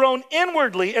 we groan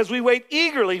inwardly as we wait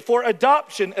eagerly for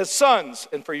adoption as sons,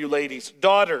 and for you ladies,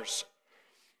 daughters.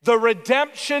 the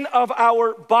redemption of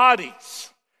our bodies.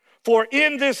 For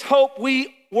in this hope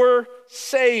we were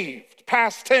saved,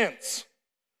 past tense.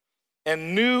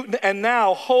 And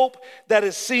now hope that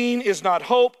is seen is not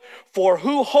hope, for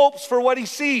who hopes for what he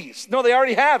sees? No, they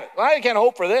already have it. Well, I can't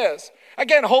hope for this. I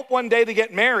can't hope one day to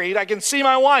get married. I can see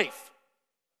my wife.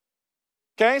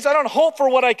 Okay, so I don't hope for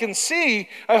what I can see.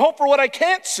 I hope for what I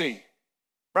can't see,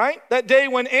 right? That day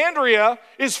when Andrea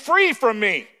is free from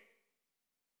me.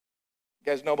 You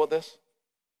guys know about this?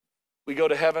 We go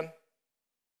to heaven,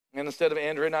 and instead of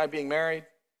Andrea and I being married,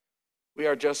 we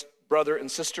are just brother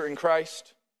and sister in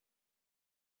Christ.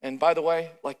 And by the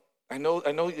way, like I know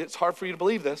it's hard for you to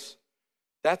believe this.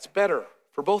 That's better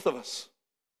for both of us.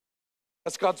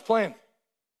 That's God's plan.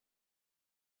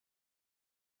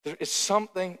 There is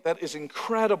something that is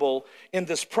incredible in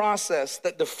this process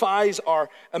that defies our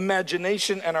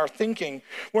imagination and our thinking.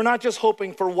 We're not just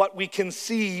hoping for what we can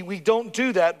see. We don't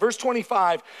do that. Verse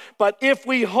 25, but if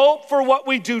we hope for what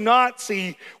we do not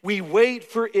see, we wait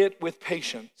for it with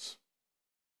patience.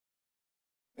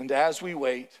 And as we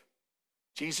wait,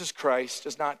 Jesus Christ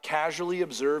does not casually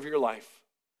observe your life,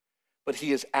 but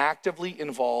he is actively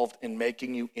involved in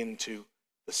making you into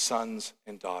the sons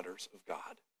and daughters of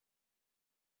God.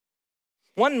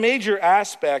 One major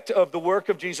aspect of the work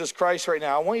of Jesus Christ right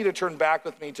now, I want you to turn back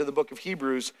with me to the book of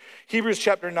Hebrews. Hebrews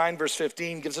chapter 9, verse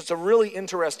 15 gives us a really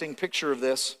interesting picture of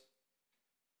this.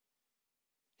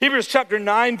 Hebrews chapter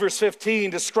 9, verse 15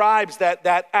 describes that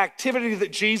activity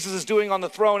that Jesus is doing on the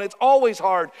throne. It's always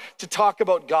hard to talk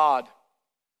about God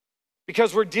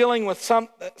because we're dealing with some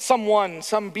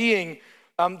being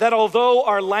that although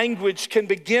our language can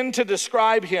begin to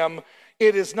describe him,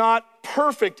 it is not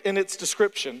perfect in its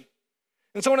description.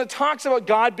 And so when it talks about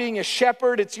God being a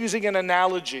shepherd, it's using an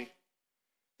analogy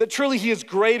that truly he is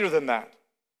greater than that.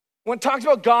 When it talks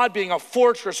about God being a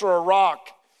fortress or a rock,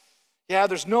 yeah,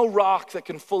 there's no rock that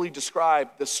can fully describe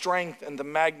the strength and the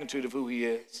magnitude of who he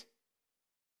is.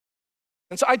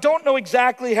 And so I don't know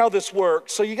exactly how this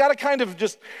works, so you got to kind of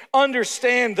just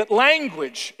understand that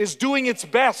language is doing its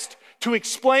best to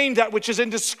explain that which is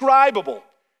indescribable.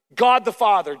 God the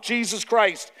Father, Jesus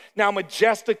Christ, now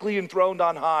majestically enthroned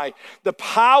on high. The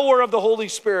power of the Holy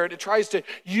Spirit, it tries to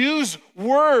use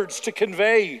words to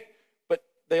convey, but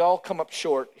they all come up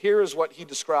short. Here is what he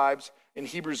describes in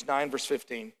Hebrews 9, verse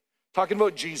 15. Talking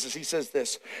about Jesus, he says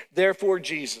this, therefore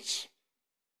Jesus,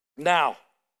 now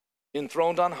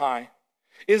enthroned on high,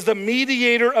 is the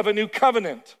mediator of a new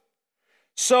covenant,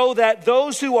 so that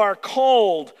those who are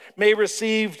called may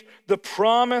receive the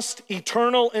promised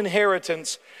eternal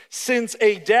inheritance, since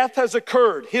a death has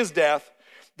occurred, his death,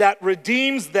 that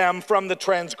redeems them from the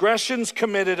transgressions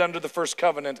committed under the first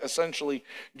covenant. Essentially,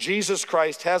 Jesus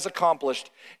Christ has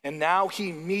accomplished, and now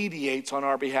he mediates on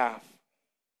our behalf.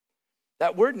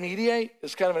 That word mediate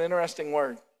is kind of an interesting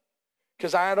word,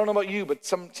 because I don't know about you, but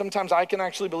sometimes I can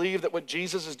actually believe that what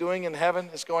Jesus is doing in heaven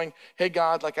is going, hey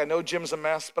God, like I know Jim's a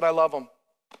mess, but I love him.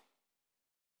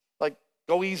 Like,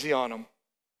 go easy on him.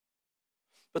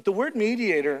 But the word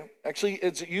mediator, actually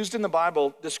it's used in the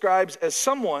Bible, describes as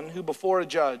someone who before a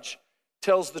judge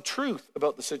tells the truth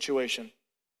about the situation.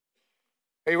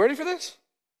 Are you ready for this?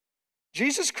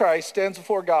 Jesus Christ stands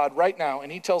before God right now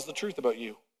and he tells the truth about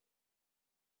you.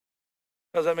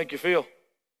 How does that make you feel?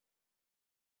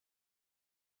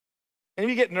 Any of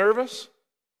you get nervous?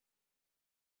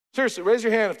 Seriously, raise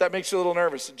your hand if that makes you a little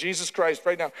nervous. Jesus Christ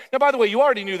right now. Now, by the way, you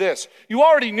already knew this. You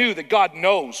already knew that God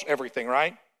knows everything,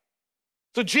 right?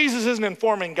 So Jesus isn't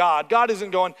informing God. God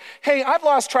isn't going, hey, I've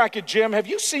lost track of Jim. Have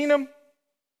you seen him?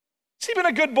 Has he been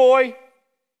a good boy?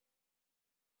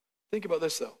 Think about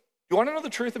this, though. You want to know the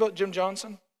truth about Jim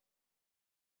Johnson?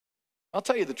 I'll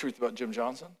tell you the truth about Jim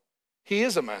Johnson. He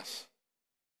is a mess.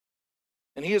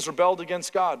 And he has rebelled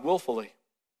against God willfully.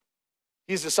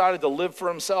 He's decided to live for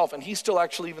himself, and he still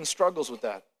actually even struggles with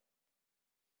that.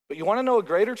 But you want to know a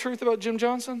greater truth about Jim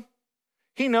Johnson?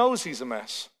 He knows he's a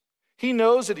mess. He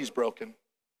knows that he's broken.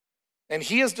 And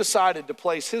he has decided to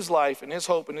place his life and his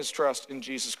hope and his trust in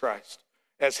Jesus Christ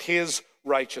as his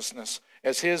righteousness,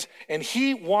 and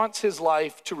he wants his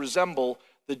life to resemble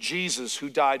the Jesus who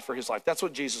died for his life. That's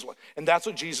what Jesus wants. And that's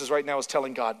what Jesus right now is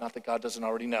telling God, not that God doesn't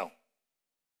already know.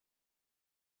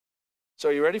 So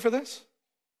are you ready for this?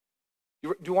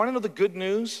 Do you want to know the good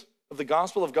news of the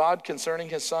gospel of God concerning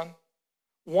his son?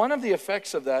 One of the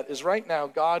effects of that is right now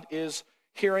God is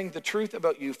hearing the truth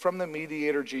about you from the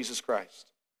mediator, Jesus Christ.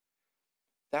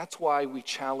 That's why we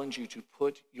challenge you to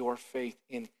put your faith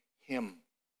in him.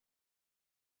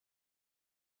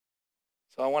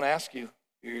 So I want to ask you,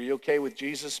 are you okay with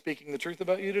Jesus speaking the truth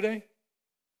about you today?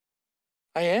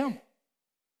 I am.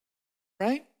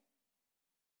 Right?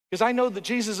 Because I know that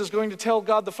Jesus is going to tell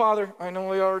God the Father, I know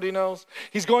he already knows,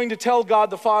 he's going to tell God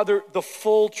the Father the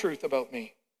full truth about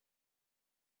me.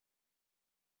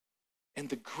 And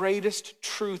the greatest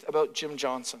truth about Jim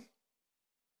Johnson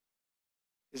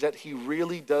is that he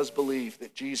really does believe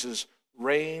that Jesus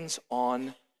reigns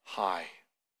on high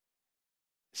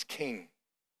as king.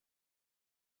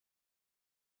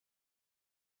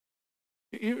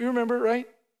 You remember, right?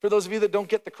 For those of you that don't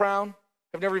get the crown,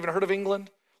 have never even heard of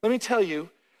England, let me tell you,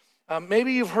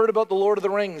 maybe you've heard about the Lord of the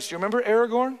Rings. Do you remember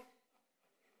Aragorn?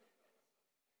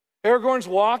 Aragorn's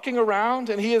walking around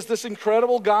and he is this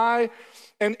incredible guy,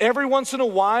 and every once in a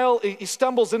while he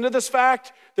stumbles into this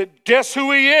fact that guess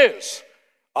who he is?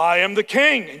 I am the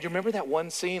king. And you remember that one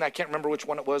scene? I can't remember which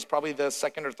one it was, probably the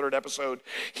second or third episode.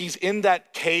 He's in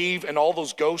that cave and all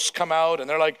those ghosts come out and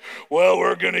they're like, well,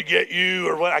 we're going to get you,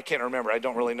 or what? I can't remember. I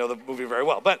don't really know the movie very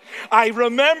well. But I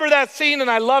remember that scene and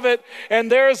I love it.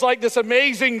 And there's like this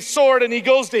amazing sword and he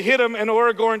goes to hit him and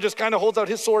Aragorn just kind of holds out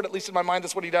his sword. At least in my mind,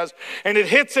 that's what he does. And it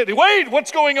hits it. Wait,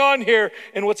 what's going on here?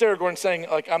 And what's Aragorn saying?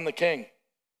 Like, I'm the king.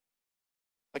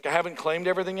 Like, I haven't claimed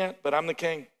everything yet, but I'm the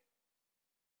king.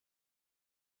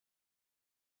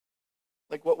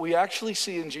 Like, what we actually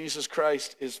see in Jesus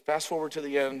Christ is, fast forward to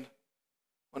the end,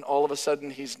 when all of a sudden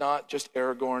he's not just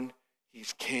Aragorn,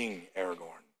 he's King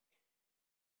Aragorn.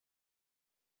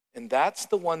 And that's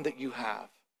the one that you have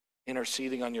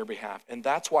interceding on your behalf. And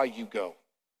that's why you go.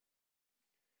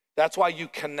 That's why you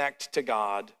connect to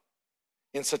God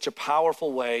in such a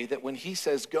powerful way that when he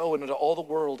says, go into all the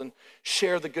world and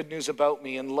share the good news about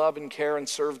me and love and care and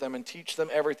serve them and teach them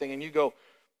everything. And you go,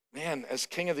 man, as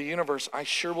King of the universe, I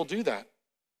sure will do that.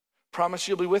 Promise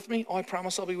you'll be with me? Oh, I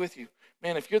promise I'll be with you.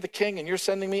 Man, if you're the king and you're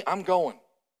sending me, I'm going.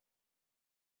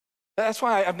 That's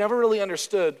why I've never really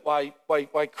understood why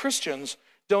Christians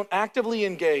don't actively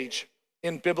engage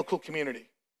in biblical community.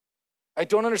 I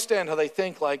don't understand how they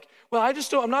think like, well,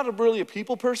 I'm not really a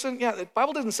people person. Yeah, the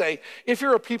Bible didn't say, if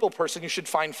you're a people person, you should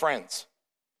find friends.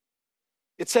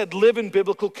 It said, live in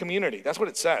biblical community. That's what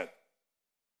it said.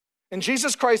 And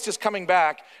Jesus Christ is coming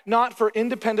back, not for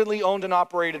independently owned and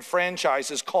operated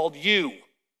franchises called you.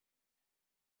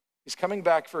 He's coming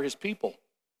back for his people.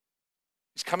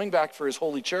 He's coming back for his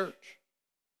holy church.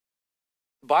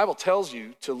 The Bible tells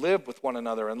you to live with one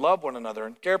another and love one another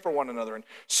and care for one another and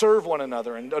serve one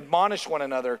another and admonish one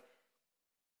another.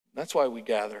 That's why we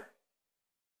gather.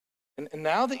 And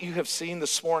now that you have seen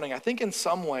this morning, I think in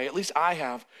some way, at least I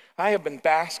have been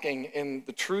basking in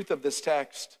the truth of this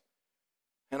text.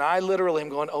 And I literally am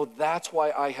going, oh, that's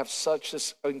why I have such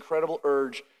this incredible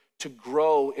urge to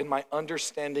grow in my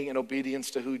understanding and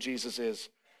obedience to who Jesus is,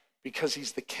 because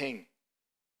he's the king.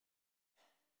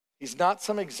 He's not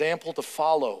some example to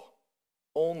follow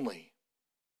only.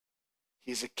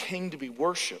 He's a king to be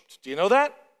worshiped. Do you know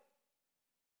that?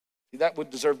 That would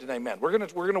deserve an amen. We're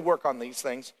gonna work on these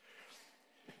things.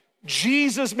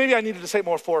 Jesus, maybe I needed to say it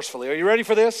more forcefully. Are you ready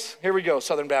for this? Here we go,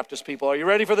 Southern Baptist people. Are you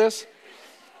ready for this?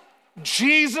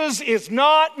 Jesus is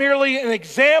not merely an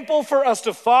example for us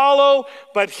to follow,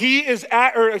 but he is,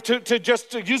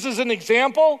 to use as an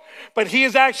example, but he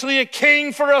is actually a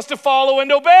king for us to follow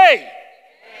and obey.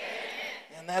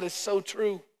 And that is so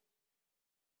true.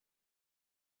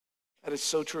 That is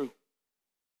so true.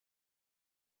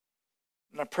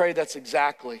 And I pray that's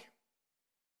exactly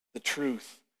the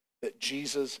truth that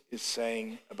Jesus is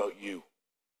saying about you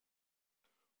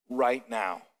right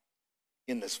now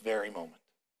in this very moment.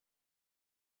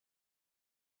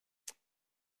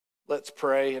 Let's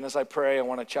pray, and as I pray, I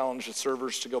want to challenge the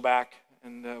servers to go back,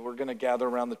 and we're going to gather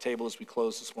around the table as we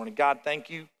close this morning. God, thank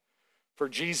you for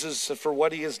Jesus, for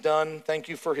what he has done. Thank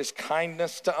you for his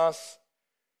kindness to us.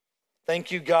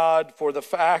 Thank you, God, for the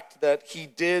fact that he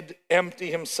did empty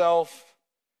himself,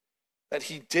 that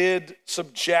he did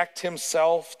subject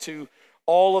himself to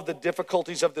all of the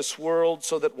difficulties of this world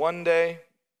so that one day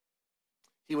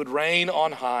he would reign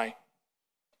on high.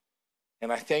 And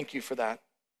I thank you for that.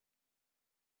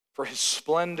 For his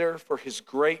splendor, for his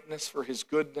greatness, for his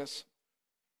goodness,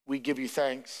 we give you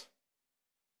thanks.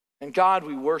 And God,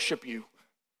 we worship you.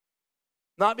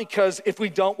 Not because if we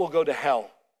don't, we'll go to hell.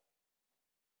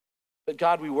 But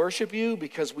God, we worship you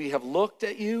because we have looked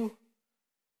at you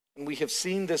and we have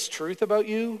seen this truth about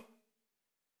you,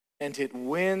 and it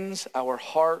wins our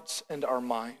hearts and our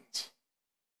minds.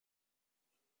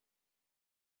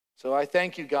 So I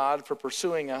thank you, God, for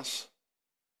pursuing us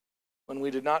when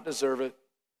we did not deserve it,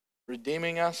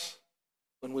 redeeming us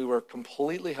when we were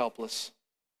completely helpless,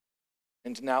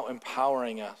 and now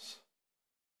empowering us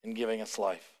and giving us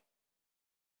life.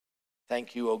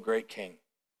 Thank you, O great King.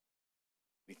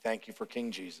 We thank you for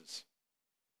King Jesus.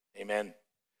 Amen.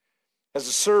 As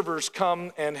the servers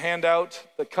come and hand out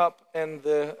the cup and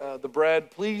the bread,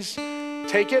 please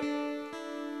take it.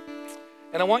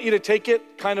 And I want you to take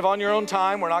it kind of on your own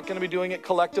time. We're not going to be doing it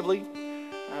collectively.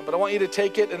 But I want you to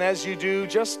take it, and as you do,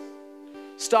 just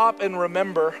stop and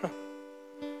remember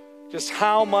just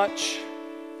how much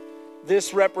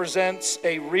this represents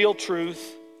a real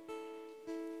truth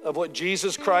of what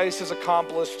Jesus Christ has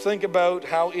accomplished. Think about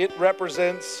how it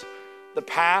represents the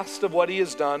past of what he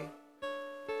has done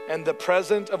and the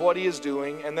present of what he is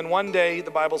doing. And then one day,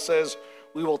 the Bible says,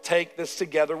 we will take this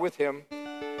together with him.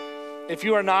 If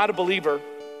you are not a believer,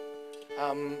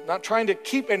 not trying to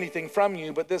keep anything from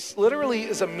you, but this literally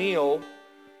is a meal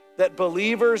that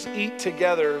believers eat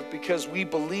together because we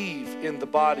believe in the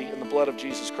body and the blood of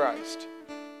Jesus Christ.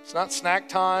 It's not snack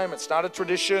time. It's not a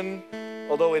tradition,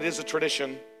 although it is a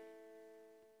tradition.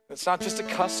 It's not just a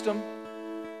custom.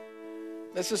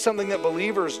 This is something that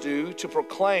believers do to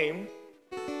proclaim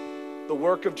the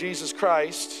work of Jesus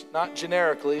Christ, not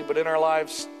generically, but in our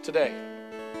lives today.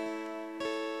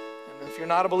 And if you're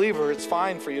not a believer, it's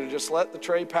fine for you to just let the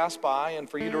tray pass by and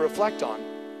for you to reflect on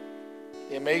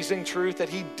the amazing truth that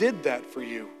he did that for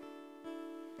you.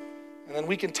 And then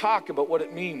we can talk about what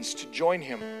it means to join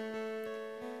him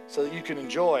so that you can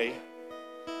enjoy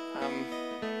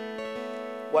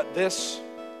what this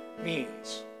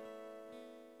means.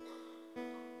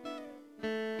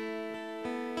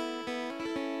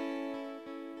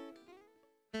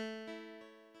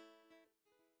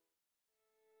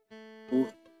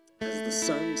 As the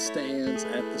sun stands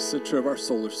at the center of our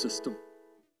solar system,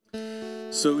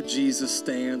 so Jesus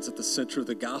stands at the center of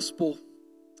the gospel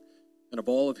and of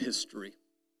all of history.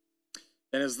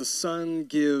 And as the sun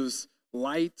gives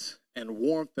light and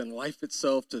warmth and life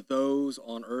itself to those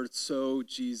on earth, so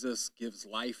Jesus gives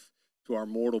life to our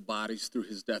mortal bodies through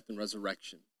his death and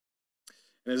resurrection.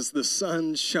 And as the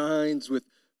sun shines with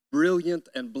brilliant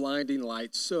and blinding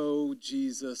light, so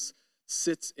Jesus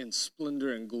sits in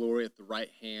splendor and glory at the right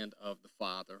hand of the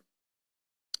Father.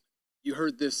 You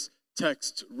heard this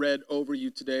text read over you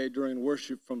today during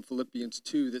worship from Philippians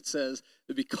 2 that says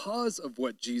that because of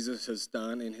what Jesus has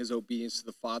done in his obedience to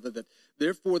the Father, that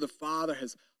therefore the Father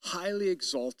has highly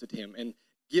exalted him and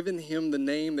given him the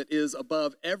name that is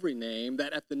above every name,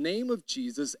 that at the name of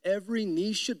Jesus every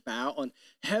knee should bow on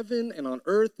heaven and on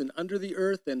earth and under the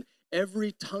earth, and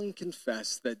every tongue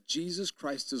confess that Jesus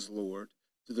Christ is Lord,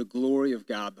 to the glory of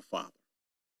God the Father.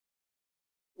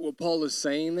 What Paul is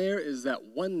saying there is that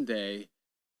one day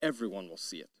everyone will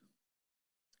see it.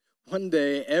 One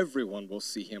day everyone will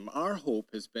see him. Our hope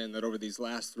has been that over these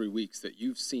last 3 weeks that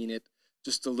you've seen it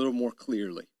just a little more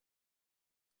clearly.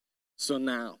 So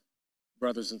now,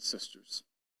 brothers and sisters,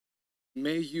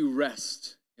 may you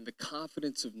rest in the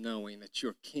confidence of knowing that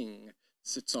your King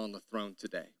sits on the throne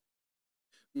today.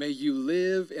 May you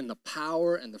live in the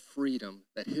power and the freedom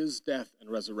that his death and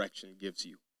resurrection gives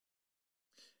you.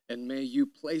 And may you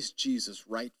place Jesus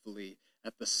rightfully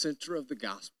at the center of the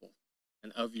gospel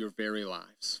and of your very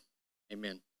lives.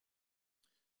 Amen.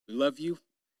 We love you.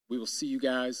 We will see you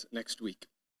guys next week.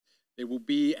 There will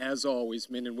be, as always,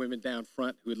 men and women down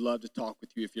front who would love to talk with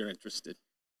you if you're interested.